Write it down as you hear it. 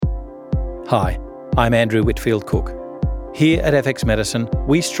Hi, I'm Andrew Whitfield Cook. Here at FX Medicine,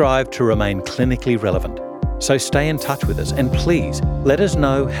 we strive to remain clinically relevant. So stay in touch with us and please let us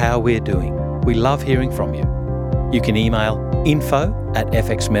know how we're doing. We love hearing from you. You can email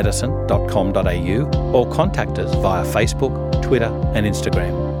info@fxmedicine.com.au or contact us via Facebook, Twitter and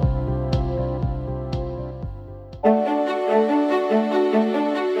Instagram.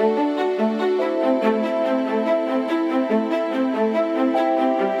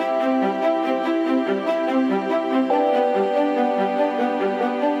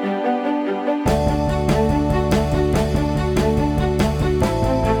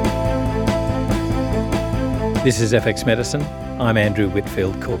 This is FX Medicine. I'm Andrew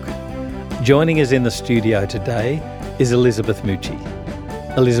Whitfield Cook. Joining us in the studio today is Elizabeth Mucci.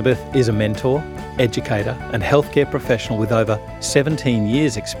 Elizabeth is a mentor, educator and healthcare professional with over 17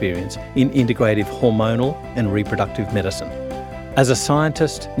 years' experience in integrative hormonal and reproductive medicine. As a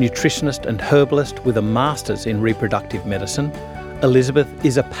scientist, nutritionist and herbalist with a master's in reproductive medicine, Elizabeth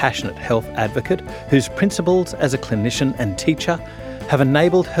is a passionate health advocate whose principles as a clinician and teacher have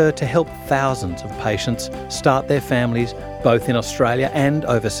enabled her to help thousands of patients start their families both in Australia and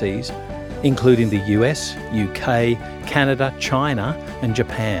overseas, including the US, UK, Canada, China and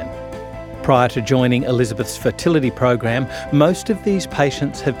Japan. Prior to joining Elizabeth's fertility program, most of these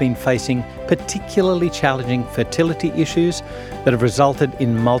patients have been facing particularly challenging fertility issues that have resulted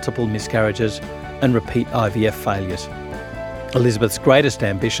in multiple miscarriages and repeat IVF failures. Elizabeth's greatest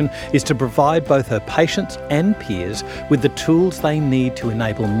ambition is to provide both her patients and peers with the tools they need to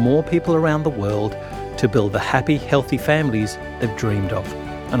enable more people around the world to build the happy, healthy families they've dreamed of.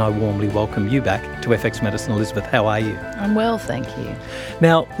 And I warmly welcome you back to FX Medicine. Elizabeth, how are you? I'm well, thank you.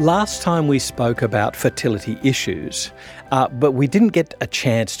 Now, last time we spoke about fertility issues, but we didn't get a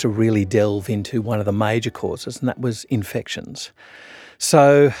chance to really delve into one of the major causes, and that was infections.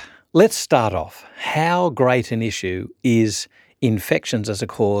 So let's start off. How great an issue is infections as a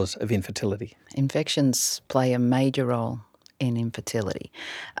cause of infertility? Infections play a major role in infertility.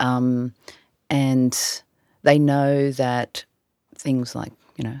 And they know that things like,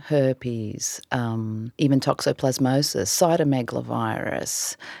 herpes, even toxoplasmosis,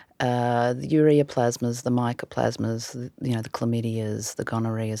 cytomegalovirus, the ureaplasmas, the mycoplasmas, the chlamydias, the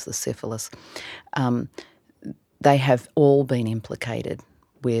gonorrheas, the syphilis, they have all been implicated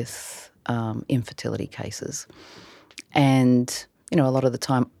with infertility cases. And, a lot of the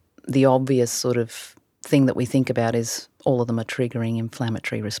time, the obvious sort of thing that we think about is all of them are triggering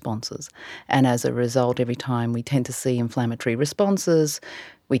inflammatory responses. And as a result, every time we tend to see inflammatory responses,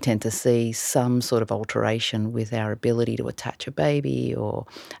 we tend to see some sort of alteration with our ability to attach a baby or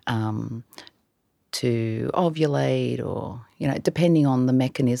to ovulate or, depending on the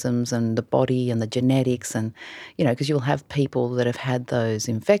mechanisms and the body and the genetics and, because you'll have people that have had those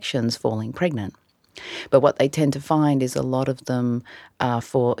infections falling pregnant. But what they tend to find is a lot of them are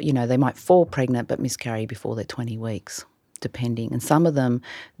they might fall pregnant but miscarry before they're 20 weeks, depending. And some of them,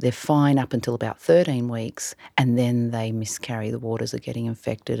 they're fine up until about 13 weeks and then they miscarry. The waters are getting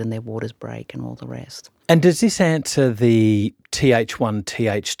infected and their waters break and all the rest. And does this answer the Th1,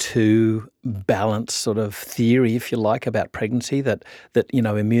 Th2 balance sort of theory, if you like, about pregnancy, that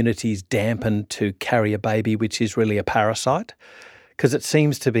immunity is dampened to carry a baby, which is really a parasite? Because it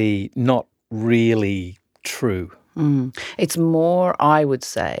seems to be not really true. It's more, I would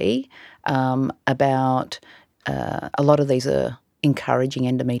say, about a lot of these are encouraging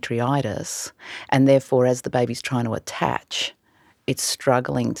endometriitis, and therefore as the baby's trying to attach, it's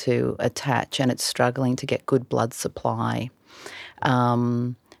struggling to attach and it's struggling to get good blood supply.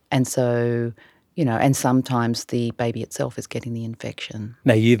 And so, and sometimes the baby itself is getting the infection.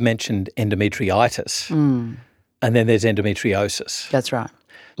 Now, you've mentioned endometriitis, and then there's endometriosis. That's right.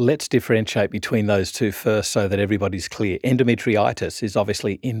 Let's differentiate between those two first so that everybody's clear. Endometriitis is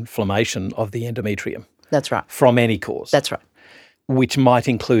obviously inflammation of the endometrium. That's right. From any cause. That's right. Which might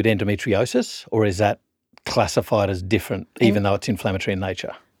include endometriosis, or is that classified as different even though it's inflammatory in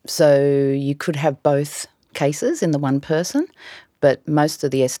nature? So you could have both cases in the one person, but most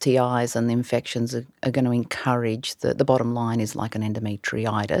of the STIs and the infections are going to encourage, the bottom line is like an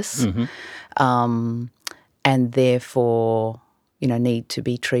endometriitis, and therefore need to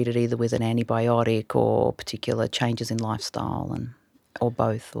be treated either with an antibiotic or particular changes in lifestyle or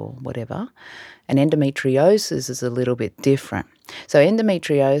both or whatever. And endometriosis is a little bit different. So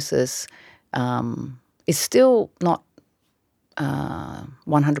endometriosis is still not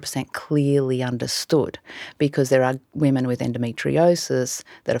 100% clearly understood because there are women with endometriosis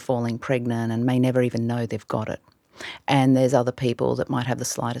that are falling pregnant and may never even know they've got it. And there's other people that might have the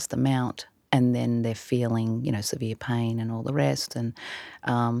slightest amount and then they're feeling, severe pain and all the rest. And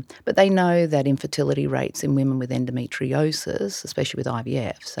but they know that infertility rates in women with endometriosis, especially with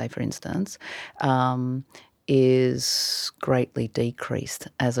IVF, say for instance, is greatly decreased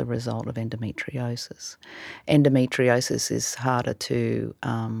as a result of endometriosis. Endometriosis is harder to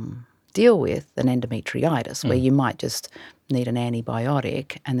deal with than endometritis, where you might just need an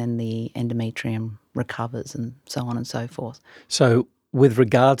antibiotic and then the endometrium recovers and so on and so forth. So with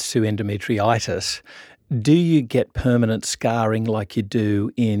regards to endometriitis, do you get permanent scarring like you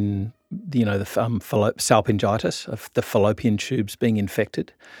do in the salpingitis, of the fallopian tubes being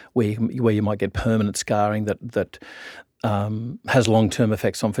infected, where you might get permanent scarring that has long-term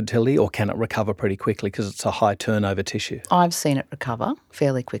effects on fertility, or can it recover pretty quickly because it's a high turnover tissue? I've seen it recover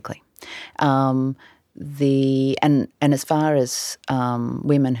fairly quickly. And as far as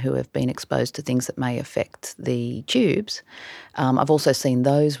women who have been exposed to things that may affect the tubes, I've also seen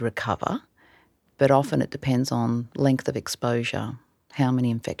those recover, but often it depends on length of exposure, how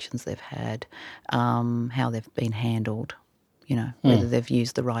many infections they've had, how they've been handled, whether they've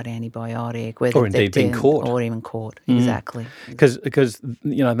used the right antibiotic, whether or indeed been caught. Or even caught, exactly. Because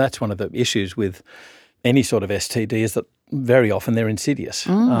that's one of the issues with any sort of STD is that very often they're insidious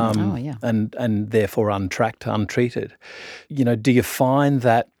and therefore untracked, untreated. Do you find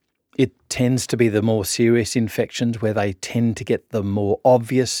that it tends to be the more serious infections where they tend to get the more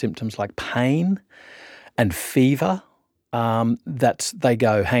obvious symptoms like pain and fever? They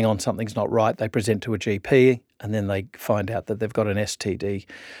go, hang on, something's not right. They present to a GP and then they find out that they've got an STD.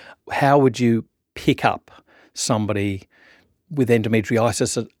 How would you pick up somebody with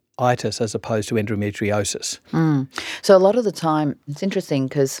endometriosis as opposed to endometriosis? So a lot of the time, it's interesting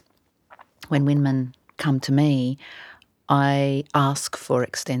because when women come to me, I ask for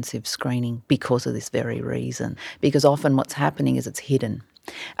extensive screening because of this very reason. Because often what's happening is it's hidden.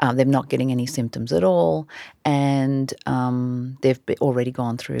 They're not getting any symptoms at all, and they've already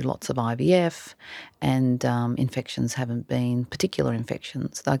gone through lots of IVF, and infections haven't been particular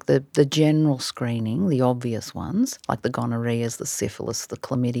infections. Like the general screening, the obvious ones, like the gonorrheas, the syphilis, the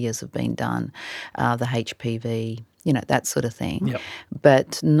chlamydias have been done, the HPV, that sort of thing, yep.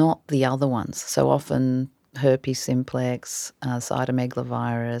 But not the other ones. So often herpes simplex,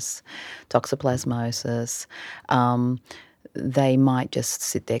 cytomegalovirus, toxoplasmosis, they might just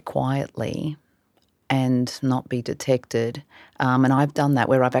sit there quietly and not be detected. And I've done that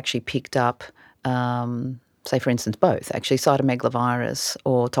where I've actually picked up, say, for instance, both, actually, cytomegalovirus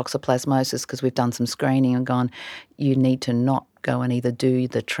or toxoplasmosis, because we've done some screening and gone, you need to not go and either do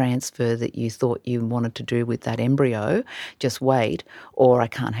the transfer that you thought you wanted to do with that embryo, just wait, or I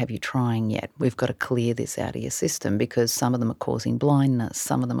can't have you trying yet. We've got to clear this out of your system because some of them are causing blindness,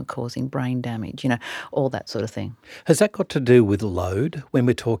 some of them are causing brain damage, all that sort of thing. Has that got to do with load when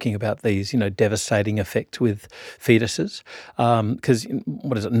we're talking about these, devastating effects with fetuses? Because,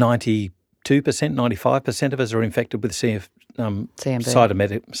 92%, 95% of us are infected with cytomegalovirus,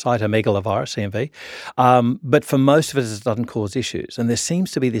 CMV. But for most of us, it doesn't cause issues. And there seems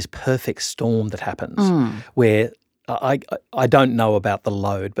to be this perfect storm that happens where I don't know about the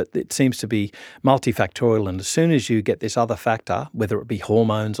load, but it seems to be multifactorial. And as soon as you get this other factor, whether it be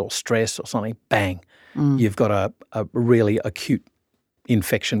hormones or stress or something, bang, you've got a really acute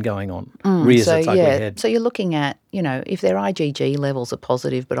infection going on, rears its ugly head. So you're looking at, if their IgG levels are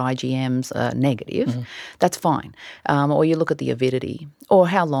positive but IgMs are negative, that's fine. Or you look at the avidity or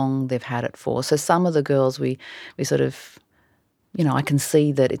how long they've had it for. So some of the girls we sort of, I can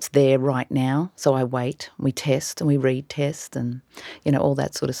see that it's there right now, so I wait, we test and we retest and, all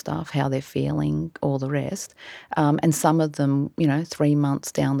that sort of stuff, how they're feeling, all the rest. And some of them, 3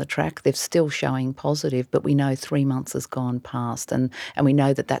 months down the track, they're still showing positive, but we know 3 months has gone past and we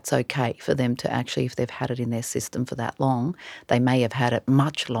know that that's okay for them to actually, if they've had it in their system for that long, they may have had it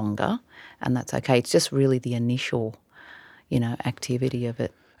much longer and that's okay. It's just really the initial, activity of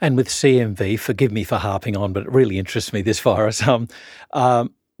it. And with CMV, forgive me for harping on, but it really interests me, this virus.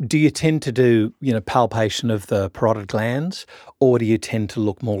 Do you tend to do, palpation of the parotid glands, or do you tend to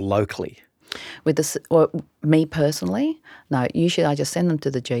look more locally? With me personally, no. Usually I just send them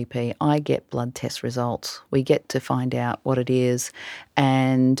to the GP. I get blood test results. We get to find out what it is,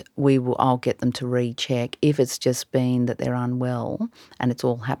 and I'll get them to recheck. If it's just been that they're unwell and it's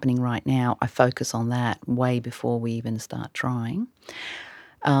all happening right now, I focus on that way before we even start trying.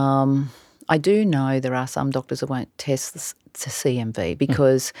 I do know there are some doctors who won't test the CMV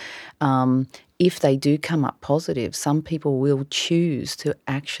because if they do come up positive, some people will choose to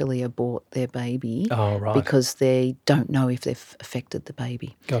actually abort their baby because they don't know if they've affected the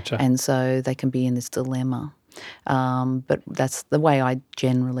baby. Gotcha. And so they can be in this dilemma. But that's the way I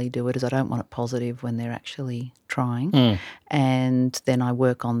generally do it, is I don't want it positive when they're actually trying. And then I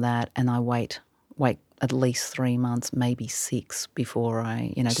work on that and I wait at least 3 months, maybe 6, before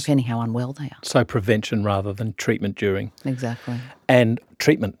I, depending how unwell they are. So prevention rather than treatment during. Exactly. And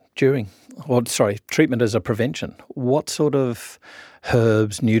treatment during. Treatment as a prevention. What sort of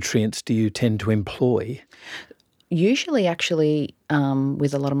herbs, nutrients do you tend to employ? Usually, actually,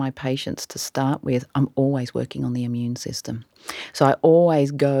 with a lot of my patients to start with, I'm always working on the immune system. So I always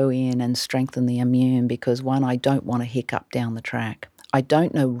go in and strengthen the immune because, one, I don't want a hiccup down the track. I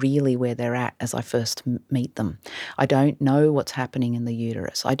don't know really where they're at as I first meet them. I don't know what's happening in the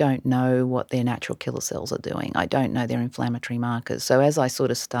uterus. I don't know what their natural killer cells are doing. I don't know their inflammatory markers. So as I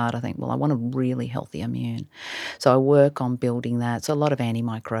sort of start, I think, well, I want a really healthy immune. So I work on building that. So a lot of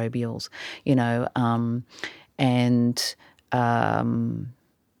antimicrobials, and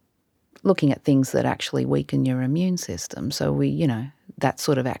looking at things that actually weaken your immune system. So that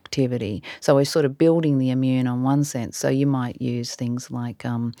sort of activity. So we're sort of building the immune on one sense. So you might use things like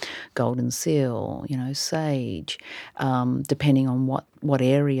golden seal, sage, depending on what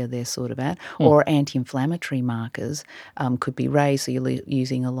area they're sort of at, or anti-inflammatory markers could be raised. So you're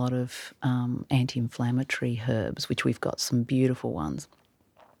using a lot of anti-inflammatory herbs, which we've got some beautiful ones.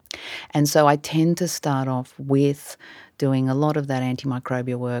 And so I tend to start off with doing a lot of that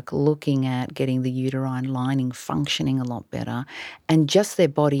antimicrobial work, looking at getting the uterine lining functioning a lot better, and just their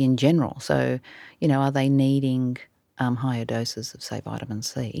body in general. So, are they needing higher doses of, say, vitamin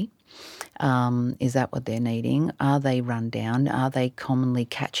C? Is that what they're needing? Are they run down? Are they commonly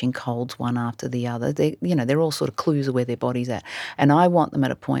catching colds one after the other? They're all sort of clues of where their body's at. And I want them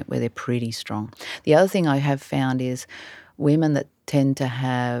at a point where they're pretty strong. The other thing I have found is women that tend to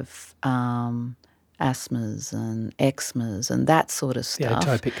have asthmas and eczmas and that sort of stuff.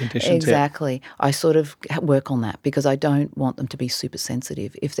 The atopic conditions. Exactly. Yeah. I sort of work on that because I don't want them to be super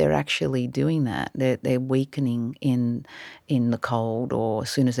sensitive. If they're actually doing that, they're weakening in the cold, or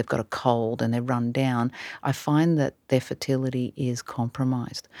as soon as they've got a cold and they're run down, I find that their fertility is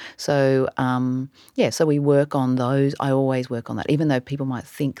compromised. So, so we work on those. I always work on that. Even though people might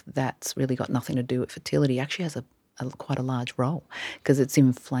think that's really got nothing to do with fertility, it actually has quite a large role because it's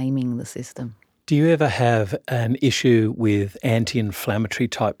inflaming the system. Do you ever have an issue with anti-inflammatory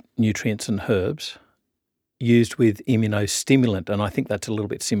type nutrients and herbs used with immunostimulant? And I think that's a little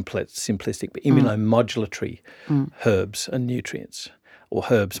bit simplistic, but immunomodulatory herbs and nutrients, or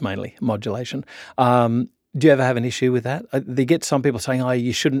herbs mainly, modulation. Do you ever have an issue with that? They get some people saying,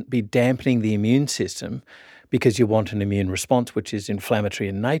 you shouldn't be dampening the immune system because you want an immune response which is inflammatory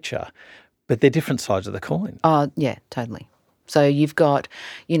in nature. But they're different sides of the coin. Oh, yeah, totally. So you've got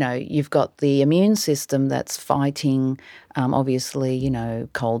the immune system that's fighting, obviously,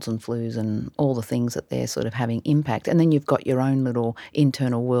 colds and flus and all the things that they're sort of having impact. And then you've got your own little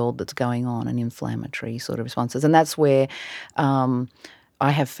internal world that's going on and inflammatory sort of responses. And that's where I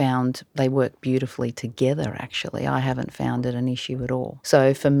have found they work beautifully together, actually. I haven't found it an issue at all.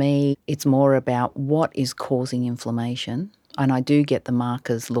 So for me, it's more about what is causing inflammation. And I do get the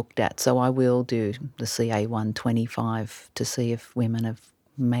markers looked at. So I will do the CA125 to see if women have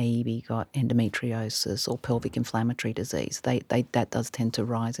maybe got endometriosis or pelvic inflammatory disease. That does tend to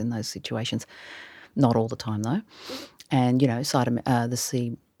rise in those situations. Not all the time, though. And, the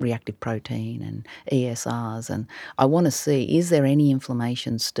C-reactive protein and ESRs. And I want to see, is there any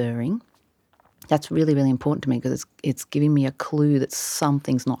inflammation stirring? That's really, really important to me because it's giving me a clue that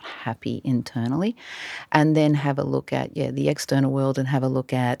something's not happy internally. And then have a look at, the external world and have a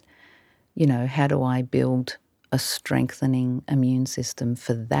look at, how do I build a strengthening immune system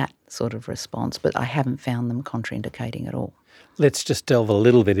for that sort of response? But I haven't found them contraindicating at all. Let's just delve a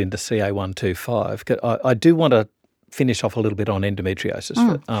little bit into CA125. I do want to finish off a little bit on endometriosis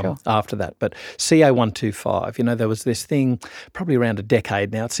sure. After that. But CA125, there was this thing probably around a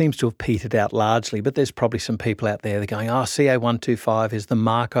decade now. It seems to have petered out largely, but there's probably some people out there that are going, CA125 is the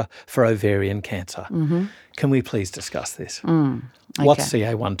marker for ovarian cancer. Mm-hmm. Can we please discuss this? Okay. What's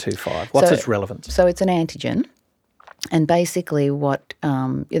CA125? What's its relevance? So it's an antigen. And basically, what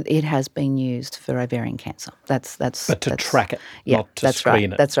it has been used for ovarian cancer. That's track it, not to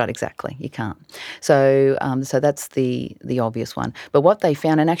screen it. That's right, exactly. You can't. So that's the obvious one. But what they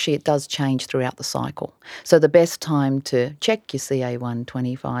found, and actually it does change throughout the cycle. So the best time to check your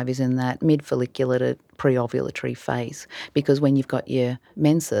CA125 is in that mid-follicular to pre-ovulatory phase, because when you've got your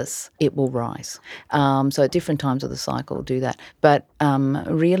menses, it will rise. So at different times of the cycle, do that. But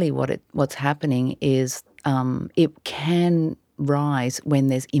really, what's happening is it can rise when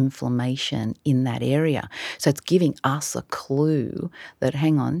there's inflammation in that area. So it's giving us a clue that,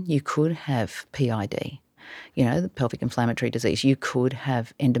 hang on, you could have PID. the pelvic inflammatory disease. You could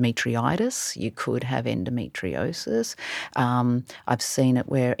have endometriitis. You could have endometriosis. I've seen it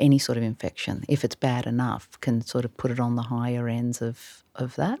where any sort of infection, if it's bad enough, can sort of put it on the higher ends of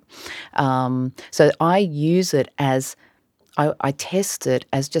that. So I use it as I test it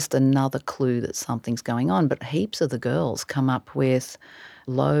as just another clue that something's going on. But heaps of the girls come up with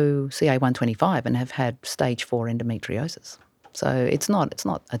low CA125 and have had stage 4 endometriosis. So it's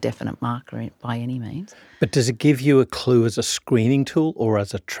not a definite marker by any means. But does it give you a clue as a screening tool or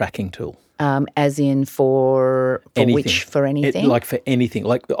as a tracking tool? As in for anything. For anything? Like for anything.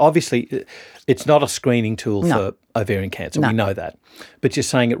 Like obviously it's not a screening tool for ovarian cancer. No. We know that. But you're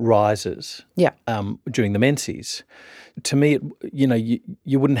saying it rises during the menses. To me,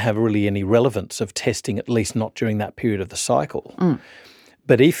 you wouldn't have really any relevance of testing, at least not during that period of the cycle.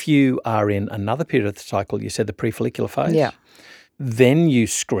 But if you are in another period of the cycle, you said the prefollicular phase, then you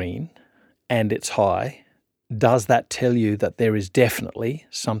screen and it's high. Does that tell you that there is definitely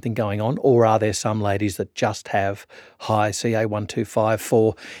something going on, or are there some ladies that just have high CA125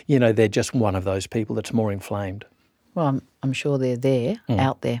 for, they're just one of those people that's more inflamed? Well, I'm sure they're there,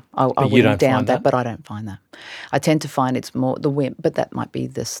 out there. I you wouldn't don't doubt find that, but I don't find that. I tend to find it's more the women, but that might be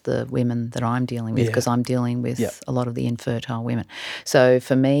the women that I'm dealing with, because I'm dealing with a lot of the infertile women. So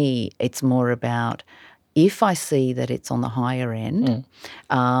for me, it's more about if I see that it's on the higher end,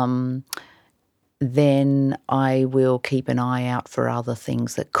 then I will keep an eye out for other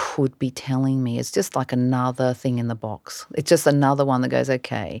things that could be telling me. It's just like another thing in the box. It's just another one that goes,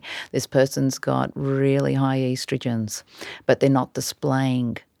 okay, this person's got really high estrogens, but they're not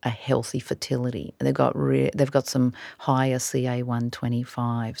displaying a healthy fertility. They've got some higher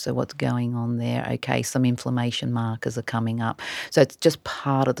CA125. So what's going on there? Okay, some inflammation markers are coming up. So it's just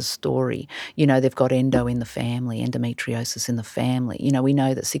part of the story. They've got endo in the family, endometriosis in the family. We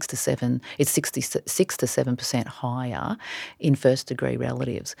know that 6 to 7% higher in first degree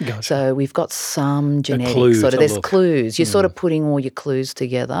relatives. Gotcha. So we've got some genetics. There's clues. You're sort of putting all your clues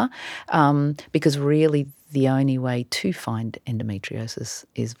together, because really the only way to find endometriosis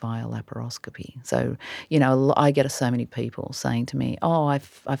is via laparoscopy. So, I get so many people saying to me, oh,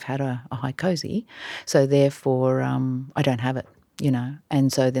 I've had a high COSI, so therefore I don't have it,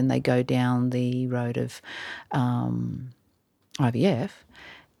 And so then they go down the road of IVF,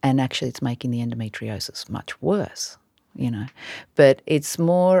 and actually it's making the endometriosis much worse, But it's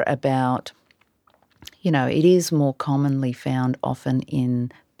more about, it is more commonly found often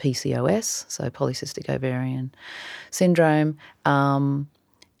in PCOS, so polycystic ovarian syndrome, and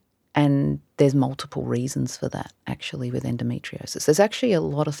there's multiple reasons for that actually with endometriosis. There's actually a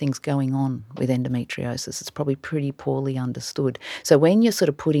lot of things going on with endometriosis. It's probably pretty poorly understood. So when you're sort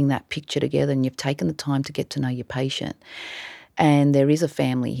of putting that picture together and you've taken the time to get to know your patient, and there is a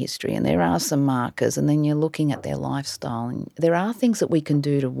family history and there are some markers, and then you're looking at their lifestyle, and there are things that we can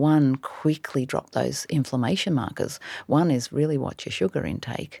do to, one, quickly drop those inflammation markers. One is really watch your sugar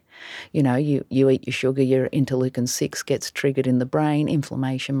intake. You eat your sugar, your interleukin-6 gets triggered in the brain,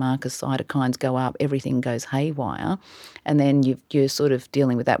 inflammation markers, cytokines go up, everything goes haywire, and then you're sort of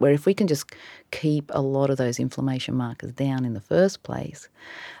dealing with that. Where if we can just keep a lot of those inflammation markers down in the first place,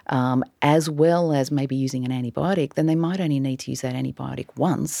 as well as maybe using an antibiotic, then they might only need to use that antibiotic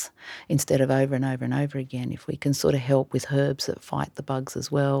once instead of over and over and over again. If we can sort of help with herbs that fight the bugs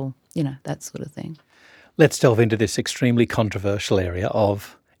as well, that sort of thing. Let's delve into this extremely controversial area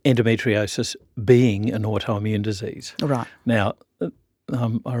of endometriosis being an autoimmune disease. Right. Now,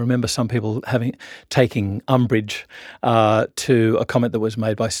 I remember some people taking umbrage to a comment that was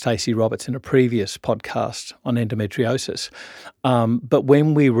made by Stacey Roberts in a previous podcast on endometriosis. But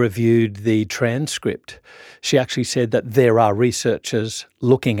when we reviewed the transcript, she actually said that there are researchers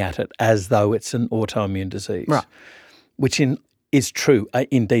looking at it as though it's an autoimmune disease, right? Which is true.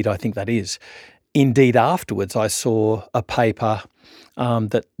 Indeed, I think that is. Indeed, afterwards, I saw a paper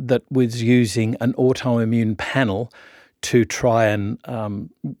that was using an autoimmune panel to try and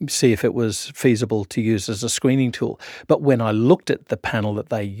see if it was feasible to use as a screening tool. But when I looked at the panel that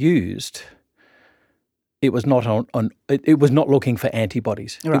they used, it was not it was not looking for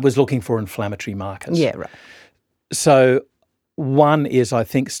antibodies. Right. It was looking for inflammatory markers. Yeah, right. So one is, I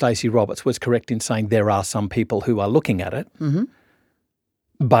think Stacey Roberts was correct in saying there are some people who are looking at it,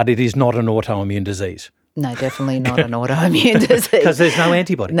 but it is not an autoimmune disease. No, definitely not an autoimmune disease. Because there's no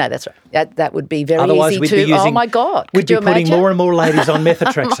antibody. No, that's right. That would be very Otherwise, easy we'd to. be using, oh my God! We'd Could you be putting imagine? more and more ladies on Oh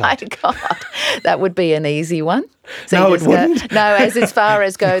methotrexate. my God, that would be an easy one. So No, you it just go- wouldn't. No, as far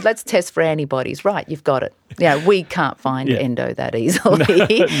as go, let's test for antibodies. Right, you've got it. Yeah, we can't find endo that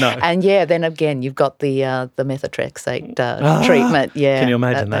easily. No. And then again, you've got the methotrexate treatment. Yeah, Can you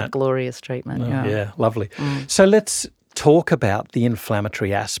imagine that glorious treatment? Yeah, lovely. So let's talk about the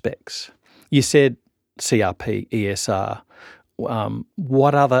inflammatory aspects. You said CRP, ESR.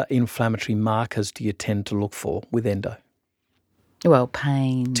 What other inflammatory markers do you tend to look for with endo? Well,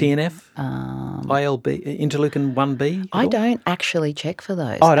 pain. TNF, ILB, interleukin 1B? I don't actually check for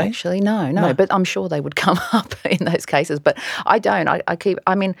those. Oh, don't you? Actually, no, but I'm sure they would come up in those cases. But I don't.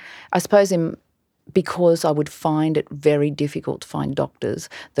 I suppose because I would find it very difficult to find doctors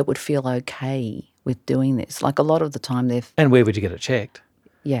that would feel okay with doing this. Like a lot of the time they've... And where would you get it checked?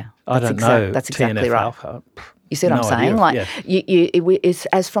 Yeah. I don't know. That's exactly TNF right. alpha. You see what I'm saying? Idea. It's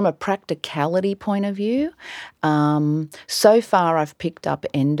as from a practicality point of view, so far I've picked up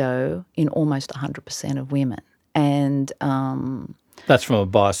endo in almost 100% of women. And that's from a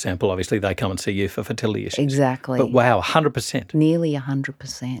bias sample. Obviously, they come and see you for fertility issues. Exactly. But wow, 100%. Nearly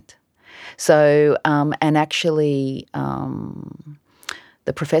 100%. So, and actually,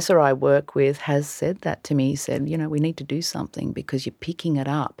 the professor I work with has said that to me. He said, we need to do something because you're picking it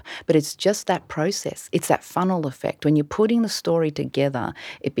up. But it's just that process. It's that funnel effect. When you're putting the story together,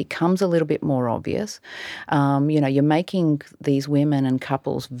 it becomes a little bit more obvious. You're making these women and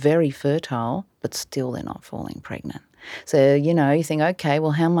couples very fertile, but still they're not falling pregnant. So, you think, okay,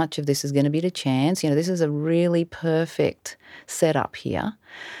 well, how much of this is going to be to chance? This is a really perfect setup here.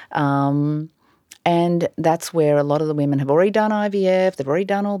 And that's where a lot of the women have already done IVF, they've already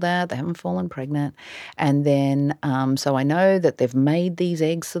done all that, they haven't fallen pregnant. And then, so I know that they've made these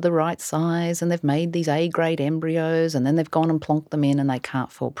eggs to the right size and they've made these A-grade embryos and then they've gone and plonked them in and they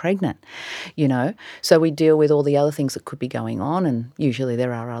can't fall pregnant, So we deal with all the other things that could be going on, and usually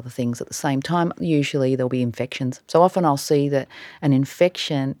there are other things at the same time. Usually there'll be infections. So often I'll see that an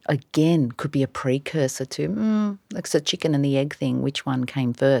infection, again, could be a precursor to, it's a chicken and the egg thing, which one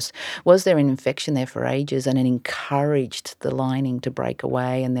came first? Was there an infection there for ages and it encouraged the lining to break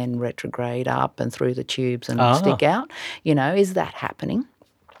away and then retrograde up and through the tubes and stick out? Is that happening?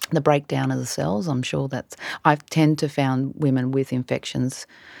 The breakdown of the cells, I'm sure I tend to found women with infections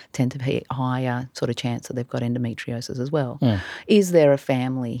tend to be higher sort of chance that they've got endometriosis as well. Is there a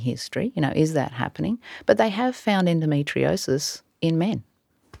family history? Is that happening? But they have found endometriosis in men.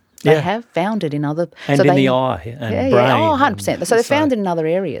 They have found it in other... And in the eye and brain. Oh, 100%. So they found it in other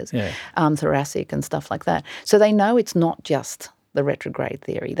areas, thoracic and stuff like that. So they know it's not just the retrograde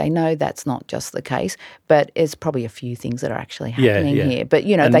theory. They know that's not just the case, but it's probably a few things that are actually happening here. But,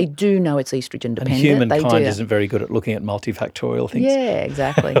 they do know it's estrogen dependent. And humankind isn't very good at looking at multifactorial things. Yeah,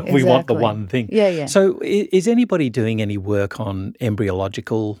 exactly. We want the one thing. Yeah. So is anybody doing any work on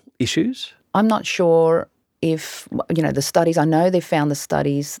embryological issues? I'm not sure if, the studies, I know they've found the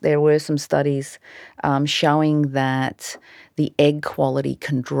studies, there were some studies showing that the egg quality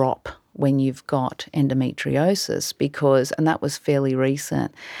can drop when you've got endometriosis and that was fairly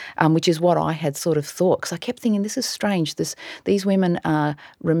recent, which is what I had sort of thought, because I kept thinking, this is strange, these women are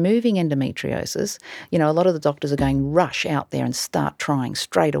removing endometriosis, a lot of the doctors are going rush out there and start trying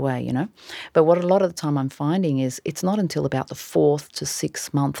straight away, but what a lot of the time I'm finding is it's not until about the 4th to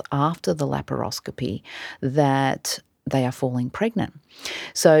 6th month after the laparoscopy that they are falling pregnant.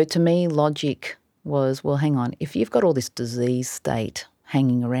 So to me, logic was, well, hang on, if you've got all this disease state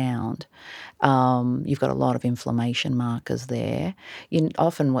hanging around, you've got a lot of inflammation markers there.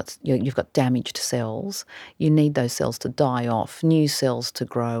 Often you've got damaged cells. You need those cells to die off, new cells to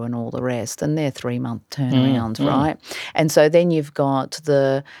grow and all the rest, and they're 3-month turnarounds, right? And so then you've got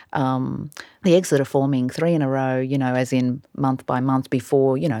the eggs that are forming 3 in a row, as in month by month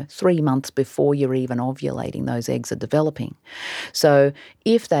before, 3 months before you're even ovulating, those eggs are developing. So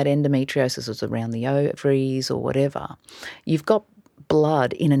if that endometriosis is around the ovaries or whatever, you've got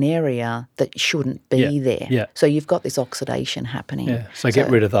blood in an area that shouldn't be there. Yeah. So you've got this oxidation happening. Yeah. So get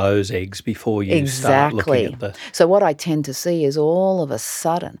rid of those eggs before you start looking at the... So what I tend to see is all of a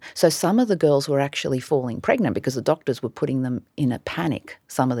sudden, so some of the girls were actually falling pregnant because the doctors were putting them in a panic,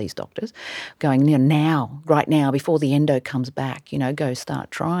 some of these doctors, going, right now, before the endo comes back, go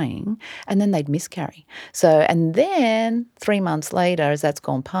start trying, and then they'd miscarry. So, and then 3 months later, as that's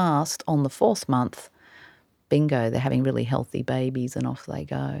gone past, on the 4th month, bingo, they're having really healthy babies and off they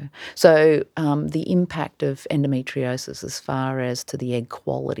go. So the impact of endometriosis as far as to the egg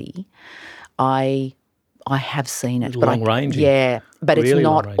quality, I I have seen it. Long-ranging. Yeah, but Really it's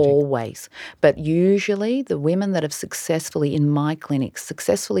not long-ranging. always. But usually the women that have successfully, in my clinic,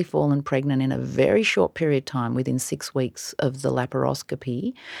 successfully fallen pregnant in a very short period of time, within 6 weeks of the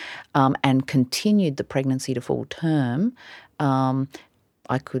laparoscopy, and continued the pregnancy to full term,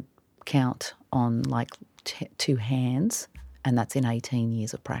 I could count on like 2 hands, and that's in 18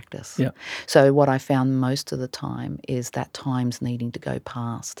 years of practice. Yeah. So what I found most of the time is that time's needing to go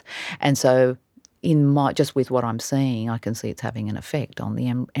past. And so just with what I'm seeing, I can see it's having an effect on the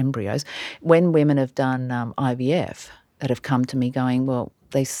embryos. When women have done IVF that have come to me going, well,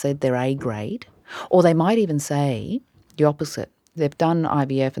 they said they're A grade, or they might even say the opposite. They've done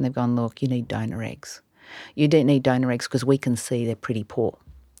IVF and they've gone, look, you need donor eggs. You don't need donor eggs because we can see they're pretty poor.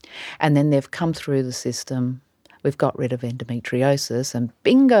 And then they've come through the system. We've got rid of endometriosis and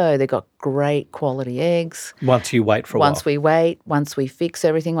bingo, they've got great quality eggs. Once you wait for a while. Once we wait, once we fix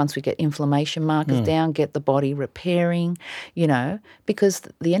everything, once we get inflammation markers down, get the body repairing, because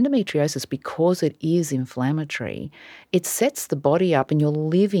the endometriosis, because it is inflammatory, it sets the body up and you're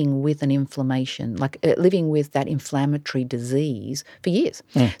living with an inflammation, living with that inflammatory disease for years.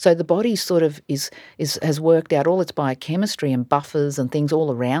 So the body sort of has worked out all its biochemistry and buffers and things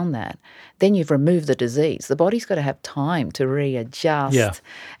all around that. Then you've removed the disease. The body's got to have time to readjust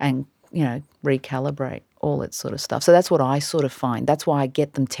and recalibrate, all that sort of stuff. So that's what I sort of find. That's why I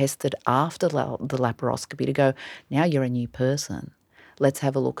get them tested after the laparoscopy to go, now you're a new person. Let's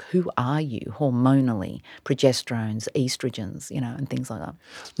have a look. Who are you hormonally? Prosgesterone, estrogens, and things like that.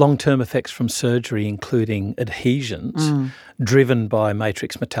 Long-term effects from surgery, including adhesions driven by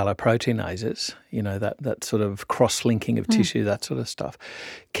matrix metalloproteinases, that sort of cross-linking of tissue, that sort of stuff.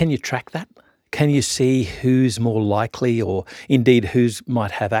 Can you track that? Can you see who's more likely, or indeed who's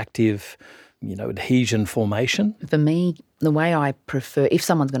might have active, adhesion formation? For me, the way I prefer, if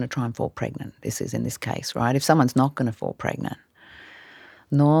someone's going to try and fall pregnant, this is in this case, right? If someone's not going to fall pregnant,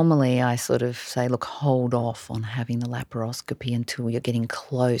 normally I sort of say, look, hold off on having the laparoscopy until you're getting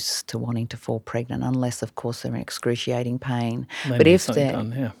close to wanting to fall pregnant, unless, of course, they're in excruciating pain. But if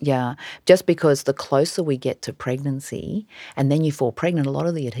they're, just because the closer we get to pregnancy and then you fall pregnant, a lot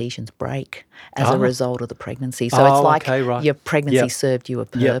of the adhesions break as a result of the pregnancy. So it's like your pregnancy served you a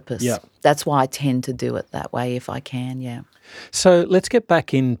purpose. That's why I tend to do it that way if I can, So let's get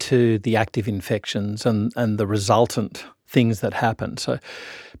back into the active infections and the resultant things that happen. So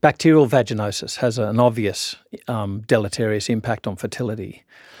bacterial vaginosis has an obvious deleterious impact on fertility.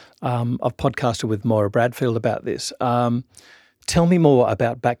 I've podcasted with Moira Bradfield about this. Tell me more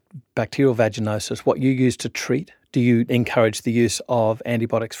about bacterial vaginosis, what you use to treat. Do you encourage the use of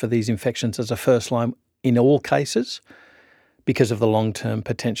antibiotics for these infections as a first line in all cases because of the long-term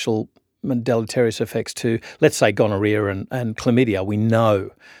potential deleterious effects to, let's say, gonorrhea and chlamydia? We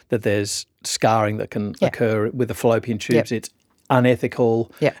know that there's scarring that can occur with the fallopian tubes. It's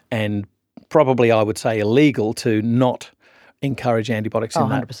unethical and probably, I would say, illegal to not encourage antibiotics in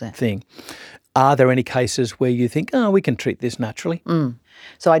 100%. That thing. Are there any cases where you think, we can treat this naturally?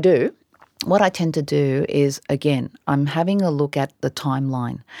 So I do. What I tend to do is, again, I'm having a look at the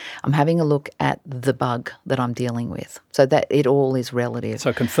timeline. I'm having a look at the bug that I'm dealing with, so that it all is relative.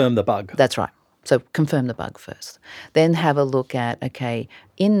 So confirm the bug. That's right. So confirm the bug first. Then have a look at, okay,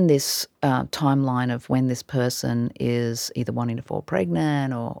 in this timeline of when this person is either wanting to fall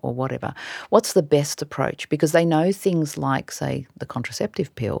pregnant or whatever, what's the best approach? Because they know things like, say, the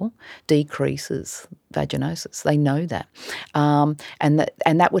contraceptive pill decreases vaginosis. They know that. And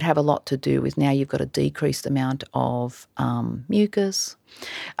that would have a lot to do with, now you've got a decreased amount of mucus.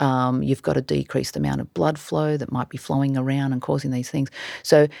 You've got a decreased amount of blood flow that might be flowing around and causing these things.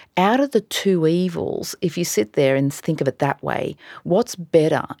 So out of the two evils, if you sit there and think of it that way, what's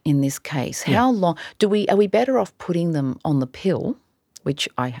better in this case? How long are we better off putting them on the pill, which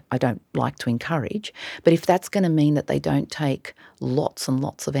I don't like to encourage, but if that's going to mean that they don't take lots and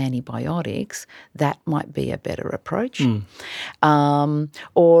lots of antibiotics, that might be a better approach.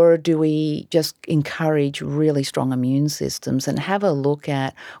 Or do we just encourage really strong immune systems and have a look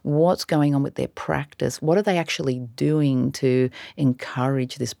at what's going on with their practice? What are they actually doing to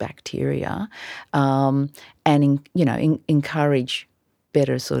encourage this bacteria and encourage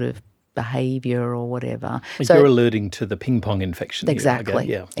better sort of behaviour or whatever. So you're alluding to the ping pong infection. Exactly.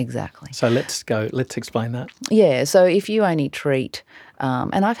 Here, Exactly. So let's explain that. Yeah. So if you only treat,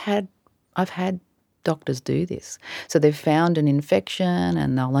 and I've had doctors do this. So they've found an infection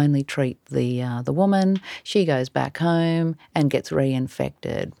and they'll only treat the woman. She goes back home and gets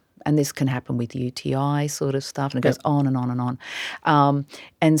reinfected and this can happen with UTI sort of stuff, and it goes on and on and on.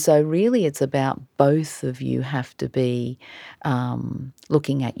 And so really it's about both of you have to be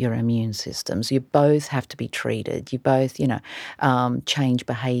looking at your immune systems. You both have to be treated. You both, change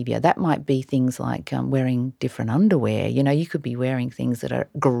behaviour. That might be things like wearing different underwear. You could be wearing things that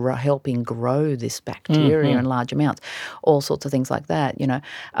are helping grow this bacteria in large amounts, all sorts of things like that,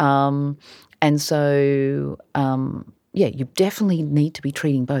 and so, you definitely need to be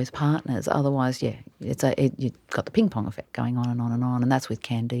treating both partners. Otherwise, you've got the ping pong effect going on and on and on, and that's with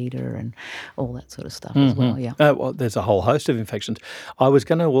candida and all that sort of stuff as well. Yeah. Well, there's a whole host of infections. I was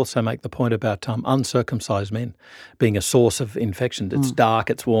going to also make the point about uncircumcised men being a source of infection. It's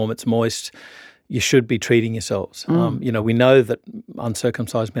dark, it's warm, it's moist. You should be treating yourselves. We know that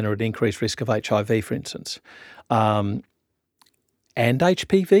uncircumcised men are at increased risk of HIV, for instance. And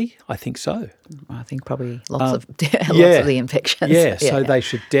HPV? I think so. I think probably lots of the infections. So they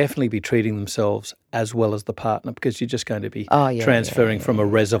should definitely be treating themselves as well as the partner, because you're just going to be transferring from a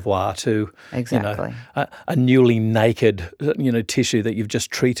reservoir to a newly naked tissue that you've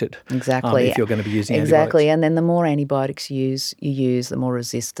just treated. Exactly. If you're going to be using antibiotics. And then the more antibiotics you use, the more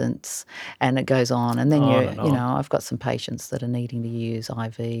resistance, and it goes on. And then I've got some patients that are needing to use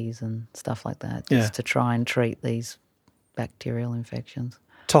IVs and stuff like that just to try and treat these bacterial infections.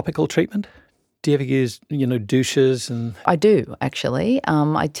 Topical treatment? Do you ever use, douches and? I do, actually.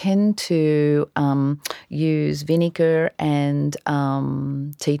 I tend to use vinegar and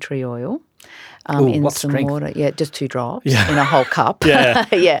tea tree oil in some strength? water. Yeah, just 2 drops in a whole cup.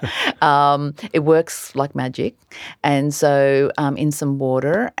 It works like magic. And so in some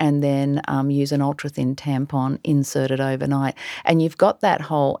water, and then use an ultra-thin tampon, insert it overnight. And you've got that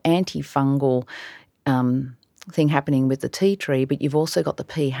whole antifungal thing happening with the tea tree, but you've also got the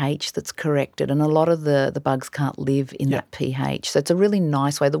pH that's corrected, and a lot of the bugs can't live in that pH. So it's a really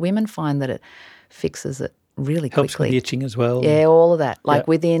nice way. The women find that it fixes it really quickly. Helps with the itching as well. Yeah, all of that,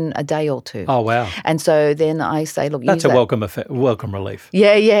 within a day or 2. Oh, wow. And so then I say, look, that's use welcome relief.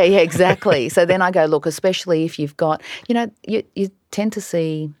 Yeah, exactly. So then I go, look, especially if you've got, you tend to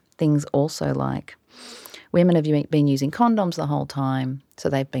see things also like women have been using condoms the whole time, so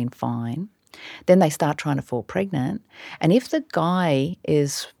they've been fine. Then they start trying to fall pregnant. And if the guy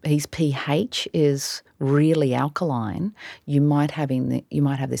his pH is really alkaline, you might have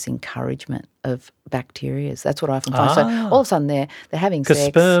this encouragement of bacteria. That's what I often find. So all of a sudden they're having sex. Because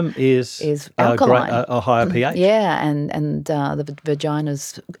sperm is alkaline. A higher pH. Yeah, and the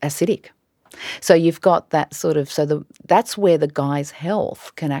vagina's acidic. So you've got that sort of, that's where the guy's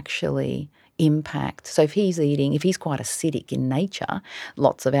health can actually impact. So if he's quite acidic in nature,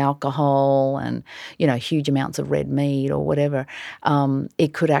 lots of alcohol and, huge amounts of red meat or whatever,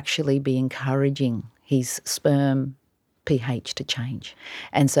 it could actually be encouraging his sperm pH to change.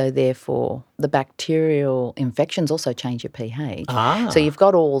 And so therefore the bacterial infections also change your pH. So you've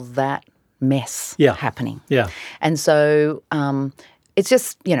got all that mess happening. Yeah. And so it's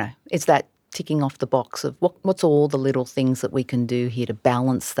just, it's that ticking off the box of what's all the little things that we can do here to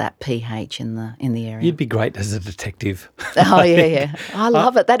balance that pH in the area. You'd be great as a detective. Oh, yeah. I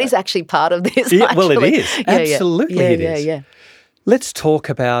love it. That is actually part of this, Yeah, well, it is. Absolutely it is. Yeah. Let's talk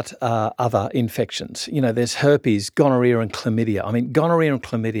about other infections. There's herpes, gonorrhea and chlamydia. I mean, gonorrhea and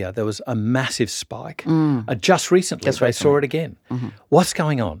chlamydia, there was a massive spike. Just recently, they saw it again. Mm-hmm. What's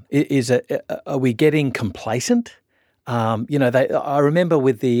going on? Are we getting complacent? I remember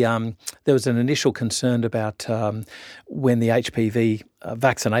with there was an initial concern about when the HPV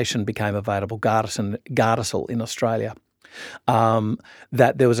vaccination became available, Gardasil in Australia,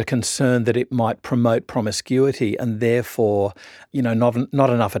 that there was a concern that it might promote promiscuity and therefore, not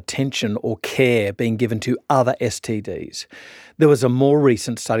enough attention or care being given to other STDs. There was a more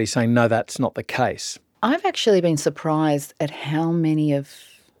recent study saying, no, that's not the case. I've actually been surprised at how many of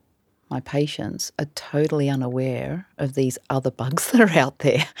my patients are totally unaware of these other bugs that are out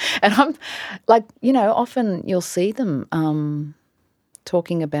there. And I'm like, often you'll see them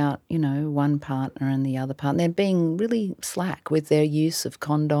talking about, one partner and the other partner. They're being really slack with their use of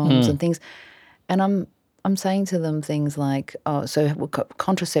condoms and things. And I'm saying to them things like,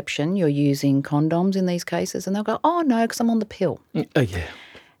 contraception, you're using condoms in these cases? And they'll go, oh, no, because I'm on the pill. Oh, yeah.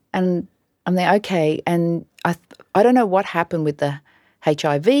 And I'm there, okay. And I don't know what happened with the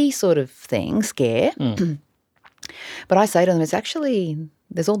HIV sort of scare. But I say to them, it's actually,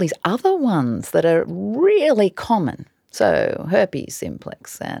 there's all these other ones that are really common. So herpes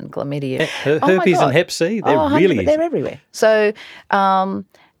simplex and chlamydia. Herpes and hep C, they're everywhere. So, and,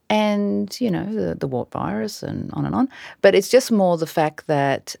 the wart virus and on. But it's just more the fact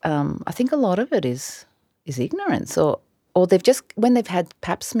that I think a lot of it is ignorance or they've just, when they've had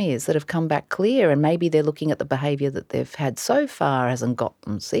pap smears that have come back clear, and maybe they're looking at the behaviour that they've had so far hasn't got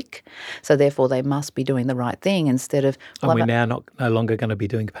them sick, so therefore they must be doing the right thing instead of... And we're now no longer going to be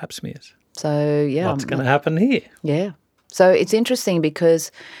doing pap smears. So, yeah. What's going to happen here? Yeah. So it's interesting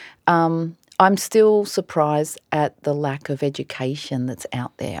because I'm still surprised at the lack of education that's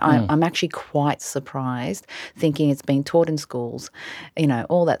out there. I'm actually quite surprised, thinking it's being taught in schools,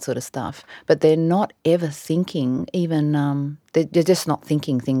 all that sort of stuff. But they're not ever thinking even they're just not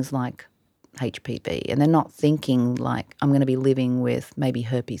thinking things like HPV, and they're not thinking like I'm going to be living with maybe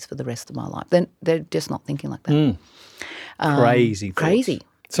herpes for the rest of my life. They're just not thinking like that. Crazy thoughts. Crazy.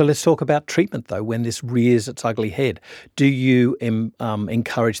 So let's talk about treatment, though, when this rears its ugly head. Do you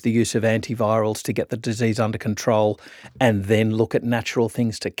encourage the use of antivirals to get the disease under control and then look at natural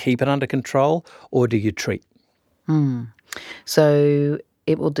things to keep it under control, or do you treat? So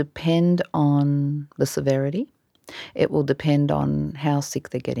it will depend on the severity. It will depend on how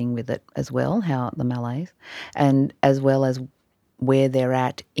sick they're getting with it as well, how the malaise, and as well as where they're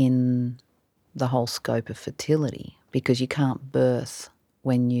at in the whole scope of fertility, because you can't birth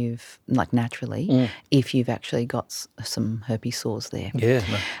when you've, like naturally, if you've actually got some herpes sores there. Yeah.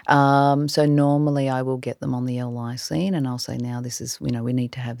 No. So normally I will get them on the L-lysine, and I'll say, now this is, we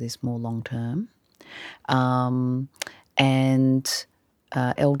need to have this more long term. And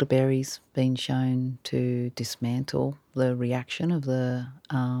elderberry's been shown to dismantle the reaction of the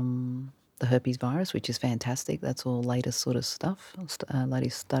herpes virus, which is fantastic. That's all latest sort of stuff,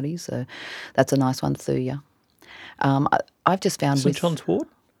 latest studies. So that's a nice one through you. I've just found St. John's wort?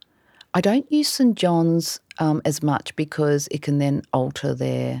 I don't use St. John's as much because it can then alter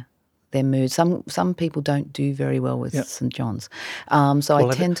their mood. Some people don't do very well with St. John's. So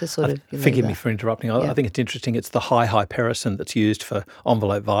I tend to sort of... Forgive me for interrupting. I think it's interesting. It's the high hypericin that's used for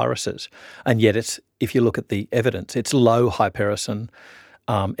envelope viruses. And yet if you look at the evidence, it's low hypericin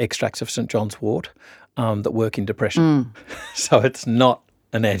extracts of St. John's wort that work in depression. So it's not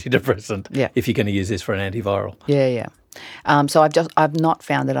an antidepressant if you're going to use this for an antiviral. Yeah. So I've not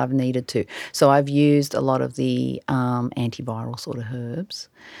found that I've needed to. So I've used a lot of the antiviral sort of herbs,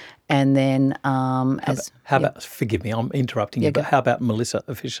 and then how about? Forgive me, I'm interrupting you. But how about Melissa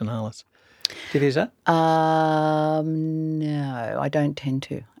officinalis? Did you use that? No, I don't tend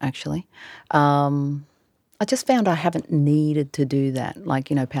to actually. I just found I haven't needed to do that, like,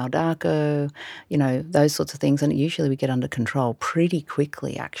 Paldarco, those sorts of things. And usually we get under control pretty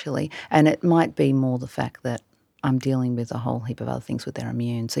quickly, actually. And it might be more the fact that I'm dealing with a whole heap of other things with their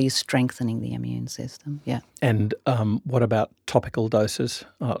immune. So you're strengthening the immune system, yeah. And what about topical doses,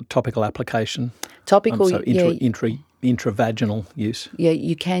 topical application? Topical, intravaginal use? Yeah,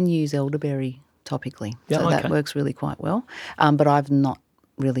 you can use elderberry topically. So that works really quite well. But I've not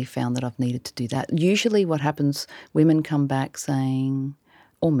really found that I've needed to do that. Usually what happens, women come back saying,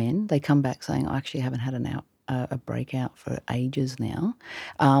 or men, they come back saying, I actually haven't had a breakout for ages now.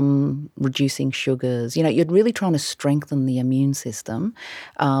 Reducing sugars. You're really trying to strengthen the immune system,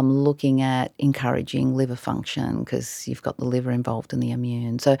 looking at encouraging liver function because you've got the liver involved in the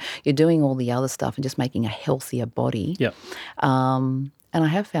immune. So you're doing all the other stuff and just making a healthier body. Yeah. And I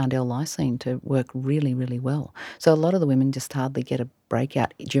have found L-lysine to work really, really well. So a lot of the women just hardly get a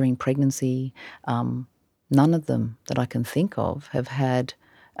breakout during pregnancy. None of them that I can think of have had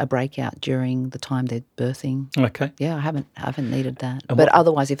a breakout during the time they're birthing. Okay. Yeah, I haven't needed that. But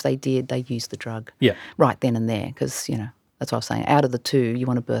otherwise, if they did, they use the drug. Yeah. Right then and there, because that's what I was saying. Out of the two, you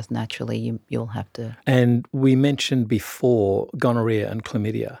want to birth naturally, you'll have to. And we mentioned before gonorrhea and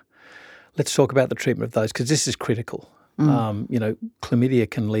chlamydia. Let's talk about the treatment of those because this is critical.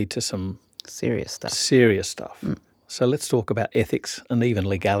 Chlamydia can lead to some serious stuff. So let's talk about ethics and even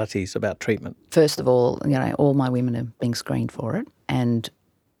legalities about treatment. First of all, all my women are being screened for it, and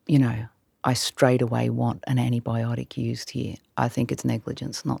I straight away want an antibiotic used here. I think it's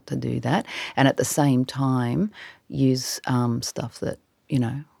negligence not to do that, and at the same time use stuff that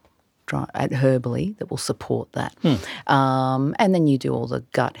herbally that will support that. And then you do all the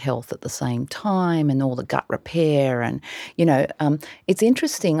gut health at the same time and all the gut repair. And, it's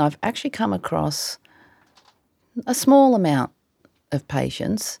interesting. I've actually come across a small amount of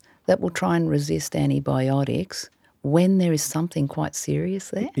patients that will try and resist antibiotics when there is something quite serious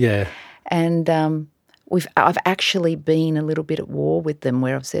there. Yeah. And I've actually been a little bit at war with them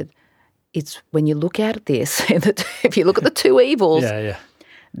where I've said, it's when you look at this, if you look at the two evils,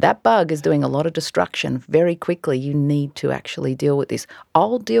 that bug is doing a lot of destruction very quickly. You need to actually deal with this.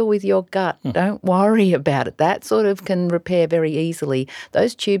 I'll deal with your gut. Don't worry about it. That sort of can repair very easily.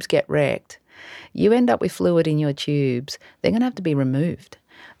 Those tubes get wrecked. You end up with fluid in your tubes. They're going to have to be removed.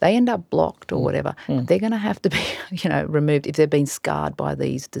 they end up blocked or whatever, they're going to have to be, removed if they've been scarred by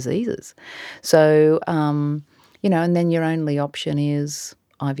these diseases. So, and then your only option is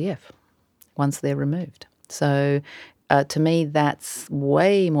IVF once they're removed. So to me, that's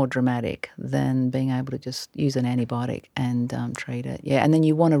way more dramatic than being able to just use an antibiotic and treat it. Yeah, and then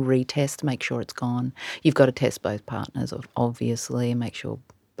you want to retest, make sure it's gone. You've got to test both partners, obviously, and make sure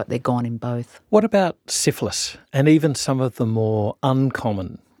but they're gone in both. What about syphilis and even some of the more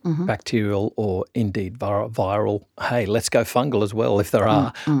uncommon bacterial or indeed viral, hey, let's go fungal as well if there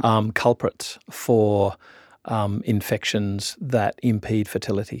are, culprits for infections that impede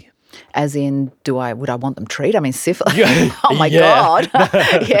fertility? As in, would I want them treated? I mean, syphilis. Oh, my God.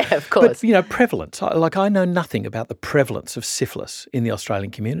 Yeah, of course. But, prevalence. I know nothing about the prevalence of syphilis in the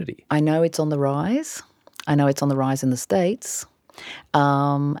Australian community. I know it's on the rise. I know it's on the rise in the States.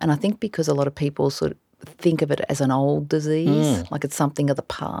 And I think because a lot of people sort of think of it as an old disease, like it's something of the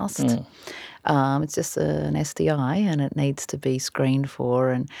past. It's just an STI and it needs to be screened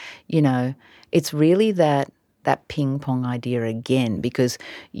for. And, it's really that ping pong idea again, because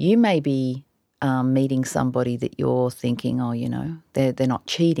you may be meeting somebody that you're thinking, they're not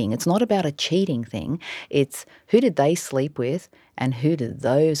cheating. It's not about a cheating thing. It's who did they sleep with and who did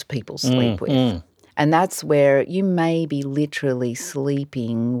those people sleep with. And that's where you may be literally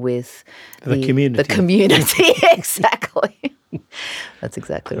sleeping with the community. The community, exactly. That's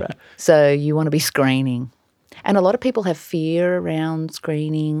exactly right. So you want to be screening. And a lot of people have fear around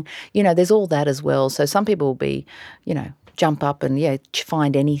screening. There's all that as well. So some people will be, jump up and,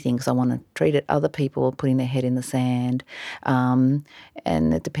 find anything because I want to treat it. Other people are putting their head in the sand. And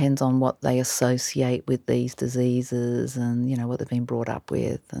it depends on what they associate with these diseases and, what they've been brought up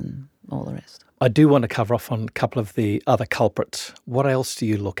with and all the rest. I do want to cover off on a couple of the other culprits. What else do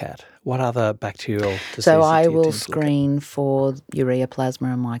you look at? What other bacterial diseases So I will screen for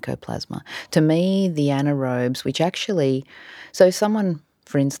ureaplasma and mycoplasma. To me, the anaerobes, which actually, so someone,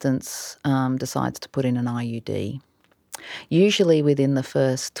 for instance, decides to put in an IUD, usually within the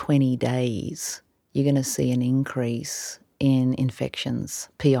first 20 days, you're going to see an increase in infections,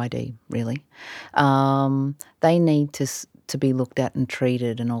 PID really. They need to be looked at and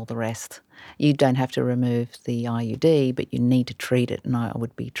treated and all the rest. You don't have to remove the IUD, but you need to treat it, and I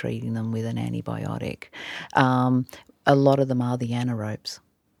would be treating them with an antibiotic. A lot of them are the anaerobes.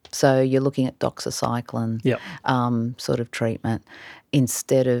 So you're looking at doxycycline sort of treatment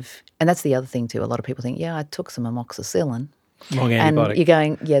instead of, and that's the other thing too, a lot of people think, I took some amoxicillin. Wrong antibiotic. And you're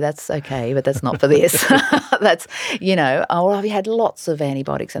going, that's okay, but that's not for this. That's, I've had lots of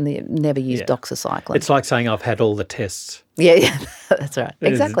antibiotics and they never used doxycycline. It's like saying I've had all the tests. Yeah, that's right.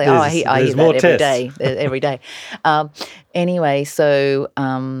 Exactly. I hear that every day. Anyway, so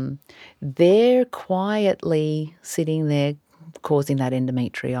they're quietly sitting there causing that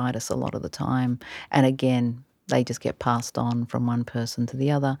endometriitis a lot of the time. And again, they just get passed on from one person to the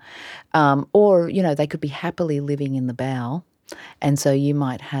other. Or, they could be happily living in the bowel. And so you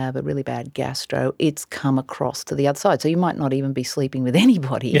might have a really bad gastro. It's come across to the other side. So you might not even be sleeping with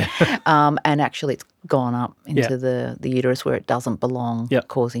anybody. And actually it's gone up into the uterus where it doesn't belong,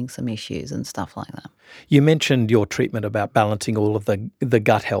 causing some issues and stuff like that. You mentioned your treatment about balancing all of the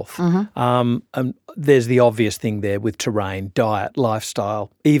gut health. There's the obvious thing there with terrain, diet, lifestyle,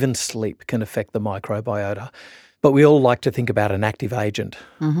 even sleep can affect the microbiota. But we all like to think about an active agent,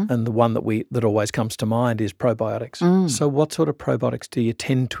 and the one that always comes to mind is probiotics. So what sort of probiotics do you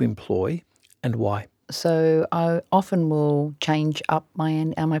tend to employ and why? So I often will change up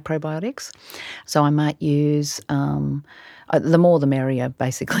my probiotics. So I might use the more the merrier,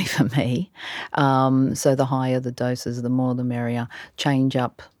 basically for me. So the higher the doses, the more the merrier. Change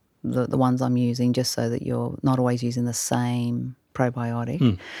up the ones I'm using just so that you're not always using the same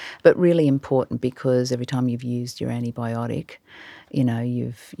probiotic, but really important because every time you've used your antibiotic,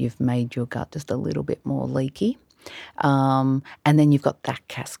 you've made your gut just a little bit more leaky. And then you've got that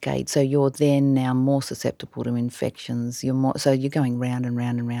cascade. So you're then now more susceptible to infections. So you're going round and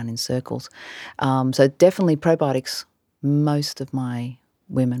round and round in circles. So definitely probiotics, most of my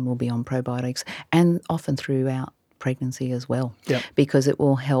women will be on probiotics and often throughout pregnancy as well, because it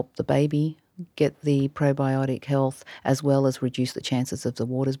will help the baby get the probiotic health as well as reduce the chances of the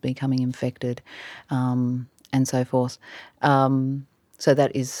waters becoming infected and so forth. So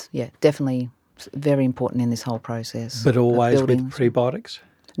that is, definitely very important in this whole process. But always with prebiotics?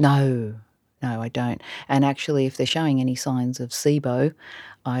 No, I don't. And actually, if they're showing any signs of SIBO,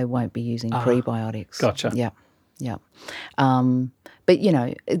 I won't be using prebiotics. Gotcha. Yeah. Yeah. But,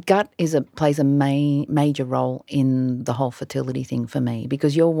 gut plays a major role in the whole fertility thing for me,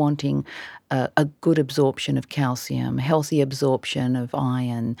 because you're wanting a good absorption of calcium, healthy absorption of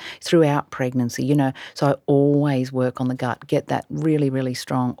iron throughout pregnancy, So I always work on the gut, get that really, really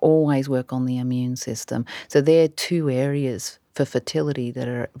strong, always work on the immune system. So they're two areas for fertility that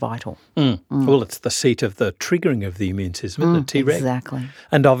are vital. Well, it's the seat of the triggering of the immune system, the Treg. Exactly.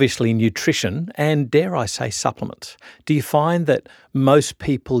 And obviously nutrition and, dare I say, supplements. Do you find that most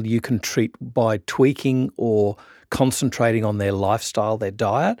people you can treat by tweaking or concentrating on their lifestyle, their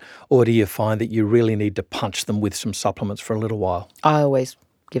diet, or do you find that you really need to punch them with some supplements for a little while? I always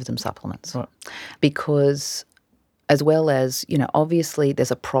give them supplements. Right. Because as well as, obviously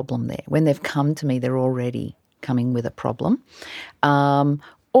there's a problem there. When they've come to me, they're already coming with a problem.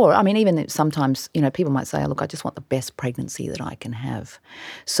 Even sometimes, people might say, oh, look, I just want the best pregnancy that I can have.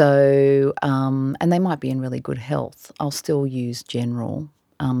 So, and they might be in really good health. I'll still use general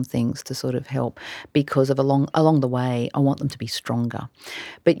things to sort of help, because of along the way, I want them to be stronger.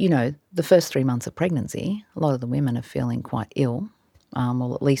 But, the first 3 months of pregnancy, a lot of the women are feeling quite ill.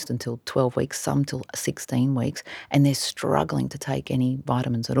 Well, at least until 12 weeks, some till 16 weeks, and they're struggling to take any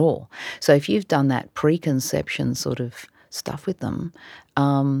vitamins at all. So if you've done that preconception sort of stuff with them,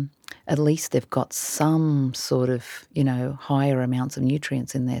 at least they've got some sort of, higher amounts of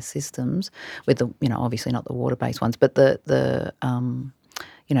nutrients in their systems, with the, obviously not the water-based ones, but the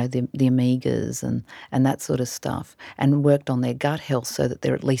omegas and that sort of stuff, and worked on their gut health so that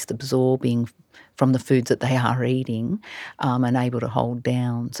they're at least absorbing from the foods that they are eating, and able to hold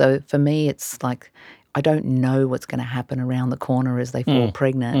down. So for me, it's like I don't know what's going to happen around the corner as they fall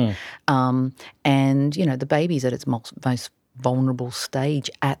pregnant. And, the baby's at its most vulnerable stage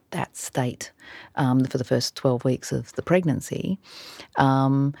at that state for the first 12 weeks of the pregnancy.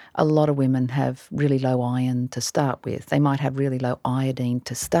 A lot of women have really low iron to start with. They might have really low iodine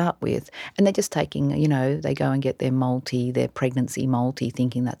to start with, and they're just taking, they go and get their pregnancy multi,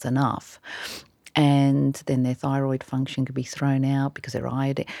 thinking that's enough. And then their thyroid function could be thrown out because they're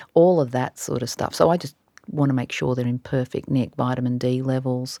iodine, all of that sort of stuff. So I just want to make sure they're in perfect nick, vitamin D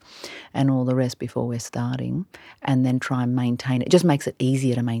levels and all the rest before we're starting, and then try and maintain it. It just makes it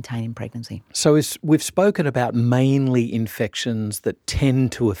easier to maintain in pregnancy. So we've spoken about mainly infections that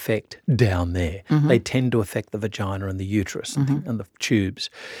tend to affect down there. They tend to affect the vagina and the uterus and the tubes.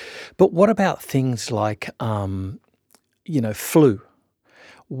 But what about things like, flu?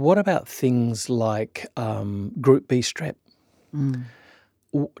 What about things like Group B strep?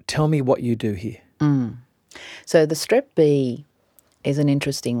 Tell me what you do here. So the strep B is an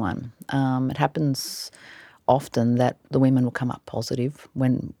interesting one. It happens often that the women will come up positive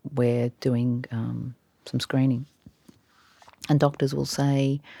when we're doing some screening. And doctors will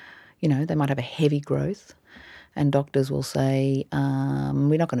say, they might have a heavy growth, and doctors will say,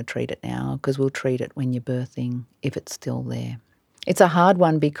 we're not going to treat it now because we'll treat it when you're birthing if it's still there. It's a hard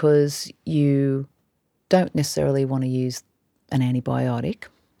one because you don't necessarily want to use an antibiotic.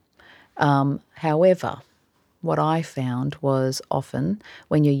 However, what I found was often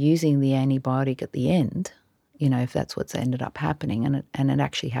when you're using the antibiotic at the end, if that's what's ended up happening, and it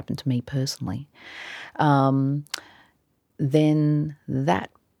actually happened to me personally, then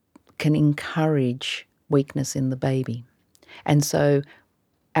that can encourage weakness in the baby. And so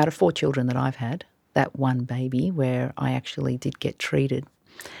out of 4 children that I've had, that one baby where I actually did get treated,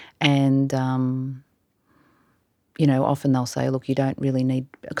 and often they'll say, look, you don't really need,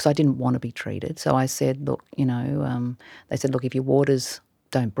 because I didn't want to be treated. So I said, look, they said, look, if your waters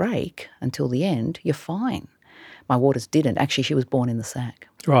don't break until the end, you're fine. My waters didn't. Actually, she was born in the sac.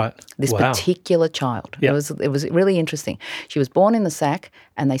 Right. This particular child. Yep. It was really interesting. She was born in the sac,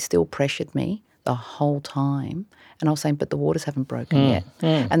 and they still pressured me the whole time. And I was saying, but the waters haven't broken yet.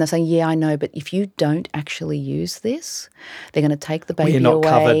 And they're saying, yeah, I know, but if you don't actually use this, they're going to take the baby not away.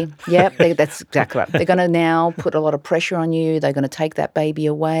 Covered. Yep, that's exactly right. They're going to now put a lot of pressure on you. They're going to take that baby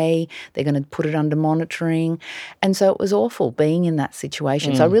away. They're going to put it under monitoring. And so it was awful being in that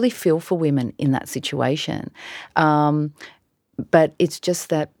situation. So I really feel for women in that situation. But it's just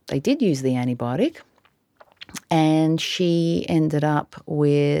that they did use the antibiotic, and she ended up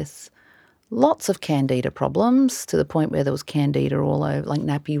with lots of candida problems, to the point where there was candida all over, like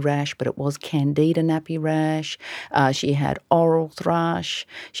nappy rash, but it was candida nappy rash. She had oral thrush.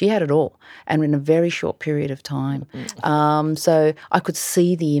 She had it all, and in a very short period of time. So I could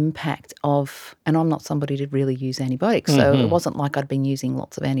see the impact of, and I'm not somebody to really use antibiotics, so it wasn't like I'd been using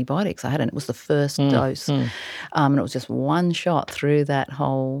lots of antibiotics. I hadn't. It was the first dose, and it was just one shot through that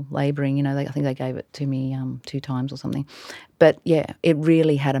whole labouring. I think they gave it to me 2 times or something. But, yeah, it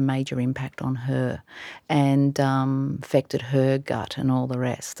really had a major impact on her and affected her gut and all the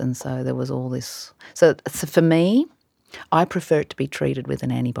rest. And so there was all this. So for me, I prefer it to be treated with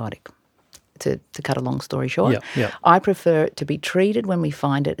an antibiotic. To cut a long story short, I prefer it to be treated when we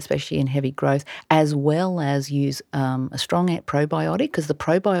find it, especially in heavy growth, as well as use a strong probiotic, because the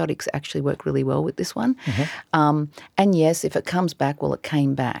probiotics actually work really well with this one. And yes, if it comes back, well, it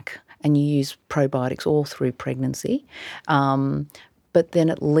came back, and you use probiotics all through pregnancy. But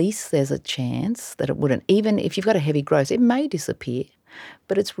then at least there's a chance that it wouldn't. Even if you've got a heavy growth, it may disappear.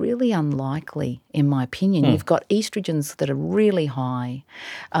 But it's really unlikely, in my opinion. You've got estrogens that are really high.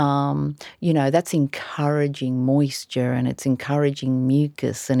 That's encouraging moisture, and it's encouraging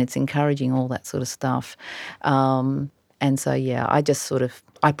mucus, and it's encouraging all that sort of stuff. And so,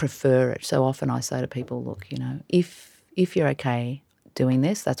 I prefer it. So often I say to people, look, if you're okay doing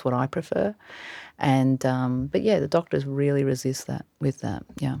this, that's what I prefer. And but the doctors really resist that with that.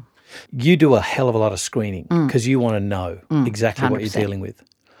 Yeah. You do a hell of a lot of screening because you want to know exactly 100%. What you're dealing with.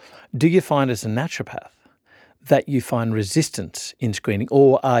 Do you find as a naturopath that you find resistance in screening,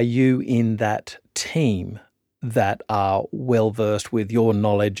 or are you in that team that are well-versed with your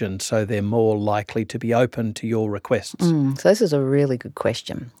knowledge and so they're more likely to be open to your requests? So this is a really good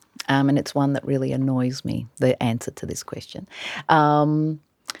question, and it's one that really annoys me, the answer to this question.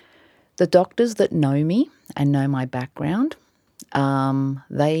 The doctors that know me and know my background,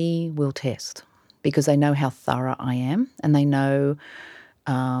 they will test because they know how thorough I am, and they know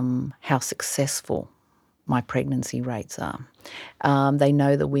how successful my pregnancy rates are. They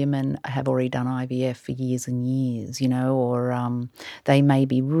know the women have already done IVF for years and years, or they may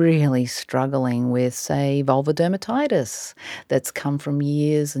be really struggling with, say, vulvar dermatitis that's come from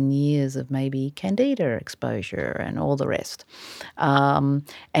years and years of maybe candida exposure and all the rest.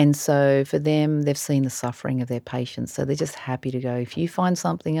 And so for them, they've seen the suffering of their patients, so they're just happy to go, if you find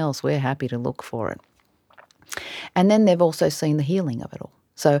something else, we're happy to look for it. And then they've also seen the healing of it all.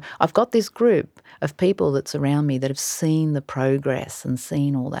 So I've got this group of people that surround me that have seen the progress and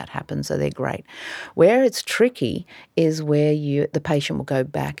seen all that happen, so they're great. Where it's tricky is where the patient will go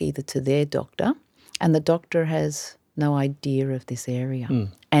back either to their doctor, and the doctor has no idea of this area.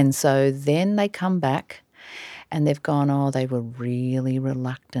 And so then they come back and they've gone, they were really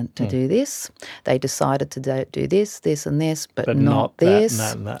reluctant to do this. They decided to do this, this and this, but not this.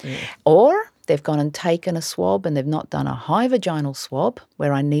 That, and that, yeah. Or they've gone and taken a swab and they've not done a high vaginal swab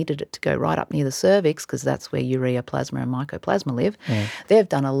where I needed it to go right up near the cervix because that's where ureaplasma and mycoplasma live. They've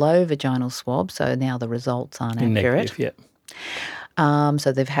done a low vaginal swab, so now the results aren't accurate. Negative, yeah.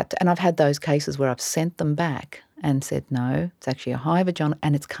 So they've had to, and I've had those cases where I've sent them back and said, no, it's actually a high vaginal,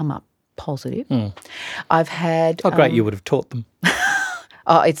 and it's come up positive. I've had... How great you would have taught them.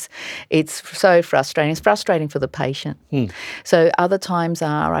 It's so frustrating. It's frustrating for the patient. So other times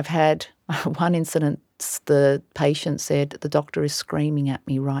I've had one incident, the patient said, the doctor is screaming at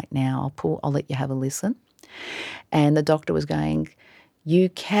me right now. I'll let you have a listen. And the doctor was going, you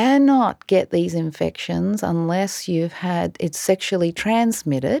cannot get these infections unless it's sexually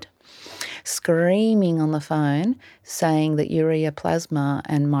transmitted, screaming on the phone, saying that ureaplasma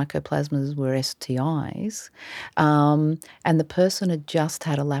and mycoplasmas were STIs. And the person had just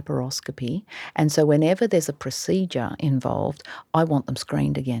had a laparoscopy. And so whenever there's a procedure involved, I want them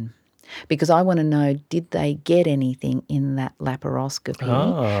screened again. Because I want to know, did they get anything in that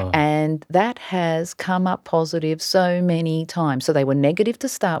laparoscopy? And that has come up positive so many times. So they were negative to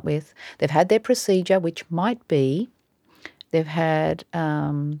start with. They've had their procedure, which might be they've had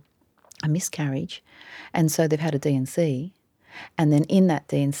a miscarriage, and so they've had a D&C. And then in that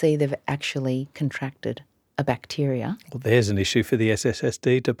D&C, they've actually contracted a bacteria. Well, there's an issue for the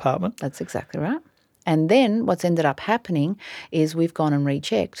SSSD department. That's exactly right. And then what's ended up happening is we've gone and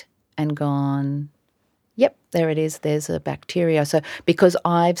rechecked and gone, yep, there it is, there's a bacteria. So because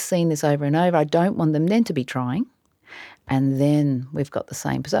I've seen this over and over, I don't want them then to be trying. And then we've got the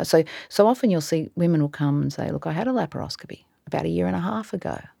same. So often you'll see women will come and say, look, I had a laparoscopy about 1.5 years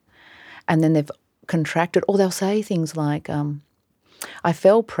ago. And then they've contracted, or they'll say things like, I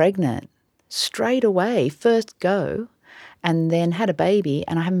fell pregnant straight away, first go, and then had a baby,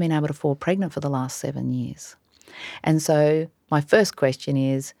 and I haven't been able to fall pregnant for the last 7 years. And so my first question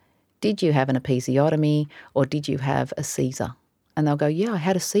is, did you have an episiotomy or did you have a Caesar? And they'll go, yeah, I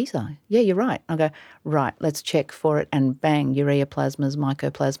had a Caesar. Yeah, you're right. I'll go, right, let's check for it. And bang, ureaplasmas,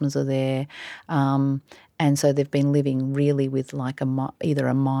 mycoplasmas are there. And so they've been living really with like either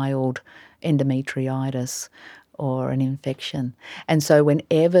a mild endometriitis or an infection. And so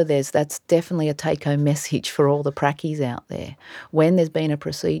whenever that's definitely a take-home message for all the prackies out there. When there's been a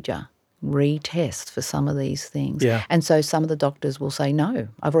procedure, retest for some of these things. Yeah. And so some of the doctors will say, no,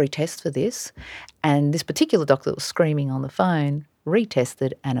 I've already tested for this. And this particular doctor that was screaming on the phone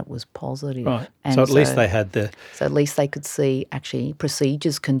retested and it was positive. Right. And so at least they had the... So at least they could see actually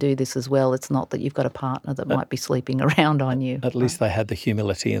procedures can do this as well. It's not that you've got a partner that might be sleeping around on you. At least they had the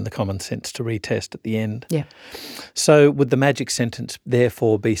humility and the common sense to retest at the end. Yeah. So would the magic sentence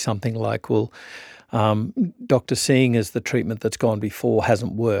therefore be something like, well, doctor, seeing as the treatment that's gone before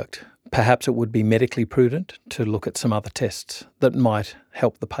hasn't worked, perhaps it would be medically prudent to look at some other tests that might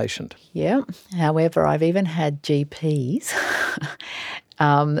help the patient? Yeah. However, I've even had GPs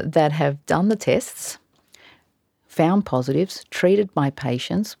that have done the tests, found positives, treated my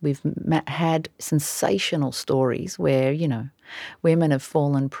patients. We've had sensational stories where, women have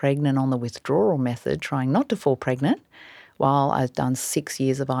fallen pregnant on the withdrawal method, trying not to fall pregnant, while I've done 6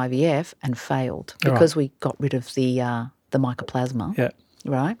 years of IVF and failed because we got rid of the mycoplasma. Yeah.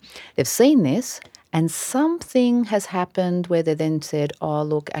 Right? They've seen this and something has happened where they then said, oh,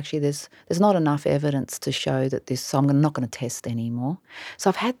 look, actually there's not enough evidence to show that this, so I'm not going to test anymore. So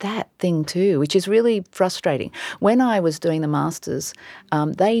I've had that thing too, which is really frustrating. When I was doing the masters,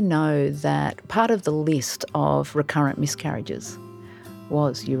 they know that part of the list of recurrent miscarriages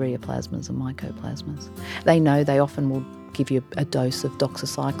was ureaplasmas and mycoplasmas. They know they often will give you a dose of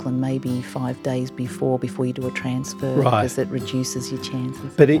doxycycline maybe 5 days before you do a transfer because it reduces your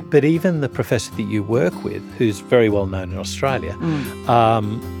chances. But even the professor that you work with, who's very well known in Australia,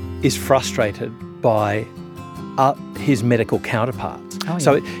 is frustrated by his medical counterparts. Oh, yeah.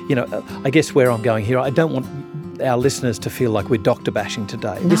 So, I guess where I'm going here, I don't want our listeners to feel like we're doctor bashing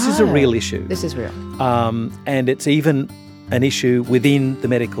today. No, this is a real issue. This is real. And it's even an issue within the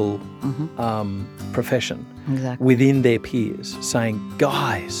medical profession, exactly, within their peers, saying,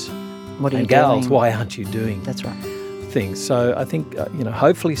 guys what are and you gals, doing? why aren't you doing That's right. things? So I think,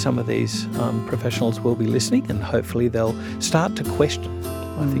 hopefully some of these professionals will be listening and hopefully they'll start to question.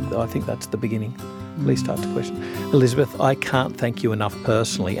 I think that's the beginning. At least start to question. Elizabeth, I can't thank you enough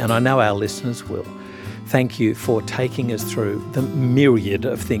personally, and I know our listeners will. Thank you for taking us through the myriad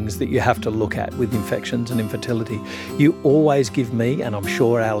of things that you have to look at with infections and infertility. You always give me, and I'm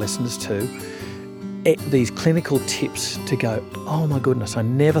sure our listeners too, these clinical tips to go, oh my goodness, I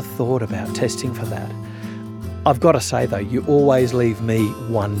never thought about testing for that. I've got to say though, you always leave me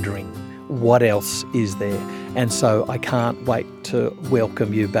wondering what else is there. And so I can't wait to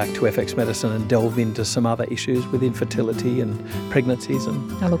welcome you back to FX Medicine and delve into some other issues with infertility and pregnancies. And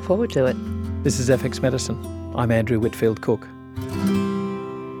I look forward to it. This is FX Medicine. I'm Andrew Whitfield Cook.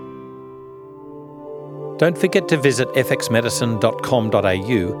 Don't forget to visit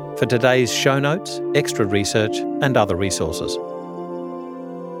fxmedicine.com.au for today's show notes, extra research and other resources.